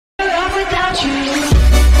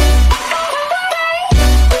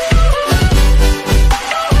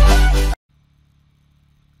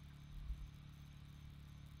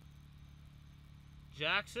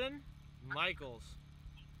Jackson Michaels.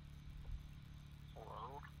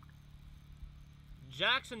 Hello?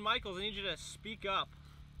 Jackson Michaels, I need you to speak up.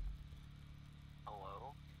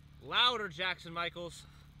 Hello? Louder, Jackson Michaels.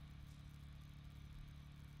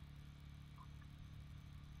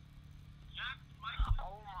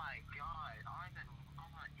 Oh my god, I'm an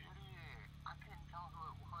idiot. I couldn't tell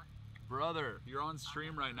who it was. Brother, you're on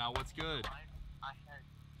stream right now. What's good? I had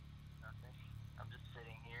nothing. I'm just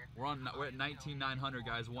sitting here. We're at 19,900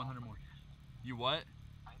 guys. 100 more. You what?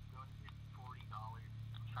 I've donated $40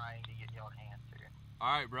 trying to get y'all to answer.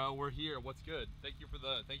 All right, bro. We're here. What's good? Thank you for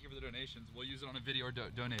the donations. We'll use it on a video or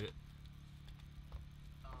donate it.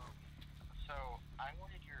 So I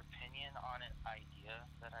wanted your opinion on an idea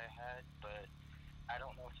that I had, but I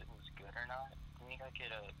don't know if it was good or not. Do you think I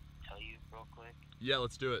could tell you real quick? Yeah,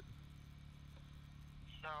 let's do it.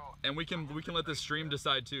 So, and we can let the stream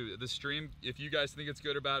decide too. The stream, if you guys think it's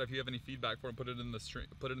good or bad, if you have any feedback for it, put it in the stream,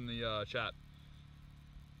 put it in the chat.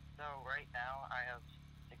 So right now I have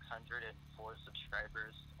 604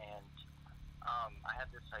 subscribers, and I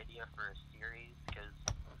have this idea for a series because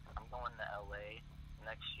I'm going to LA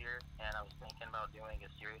next year, and I was thinking about doing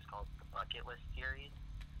a series called the Bucket List series.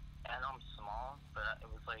 And I'm small, but it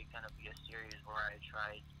was like gonna be a series where I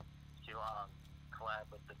tried to collab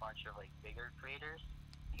with a bunch of like bigger creators,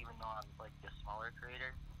 even though I'm like the smaller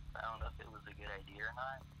creator. I don't know if it was a good idea or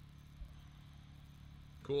not.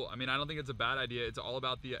 Cool. I mean, I don't think it's a bad idea. It's all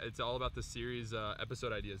about the series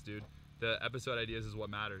episode ideas, dude. The episode ideas is what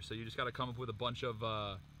matters. So you just got to come up with a bunch of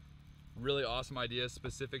really awesome ideas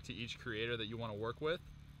specific to each creator that you want to work with,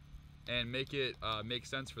 and make it make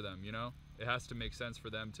sense for them. You know, it has to make sense for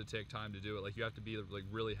them to take time to do it. Like you have to be like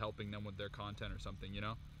really helping them with their content or something. You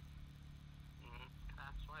know.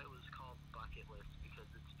 That's why it was called Bucket List, because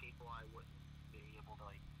it's people I wouldn't be able to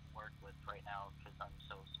like work with right now because I'm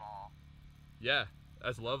so small. Yeah.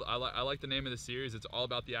 That's love. I like the name of the series. It's all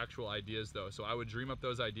about the actual ideas, though. So I would dream up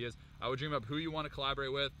those ideas. I would dream up who you want to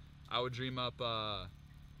collaborate with. I would dream up. I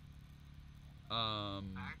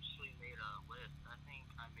actually made a list. I think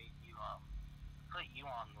I made you put you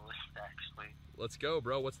on the list actually. Let's go,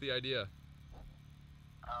 bro. What's the idea?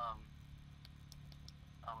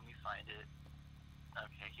 Let me find it.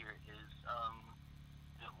 Okay, here it is.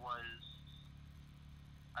 It was.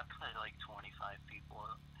 I put like 25 people.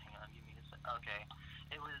 Hang on, give me a sec. Okay,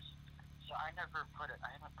 it was. So I haven't put a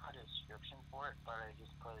description for it, but I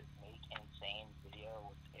just put make insane video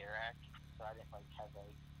with Airrack. So I didn't like have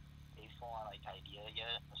like a full on like idea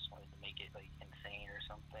yet. I just wanted to make it like insane or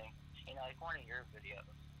something. You know, like one of your videos,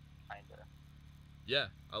 kinda. Yeah,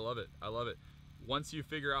 I love it. I love it. Once you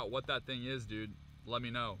figure out what that thing is, dude, let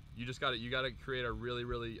me know. You got to create a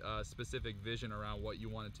really specific vision around what you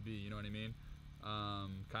want it to be. You know what I mean?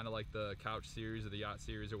 Kind of like the couch series or the yacht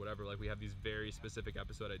series or whatever. Like we have these very specific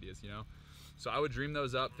episode ideas, you know. So I would dream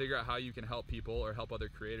those up, figure out how you can help people or help other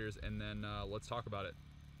creators, and then let's talk about it.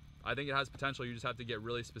 I think it has potential. You just have to get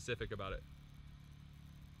really specific about it.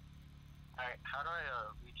 All right, how do I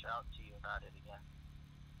reach out to you about it again?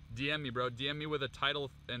 DM me, bro. DM me with a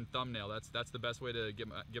title and thumbnail. That's the best way to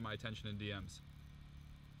get my attention in DMs.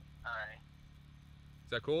 All right.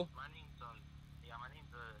 Is that cool? My name's yeah, my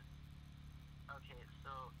name's okay,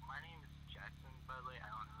 so my name is Jackson, by the way. I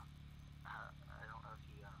don't know if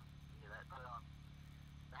you knew that, but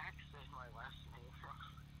Max is my last name.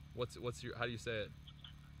 What's your, how do you say it?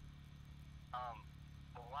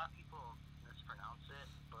 Well, a lot of people mispronounce it,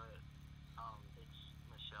 but it's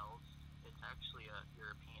Michelle's. It's actually a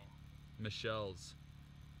European. Michelle's.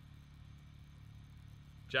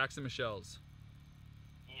 Jackson Michelle's.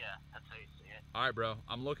 Yeah, that's how you say it. All right, bro.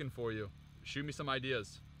 I'm looking for you. Shoot me some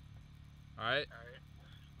ideas. All right? All right.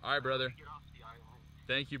 All right, brother. Get off the island.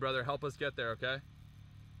 Thank you, brother. Help us get there, okay?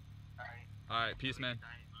 All right. All right. Peace, man.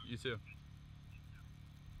 You too.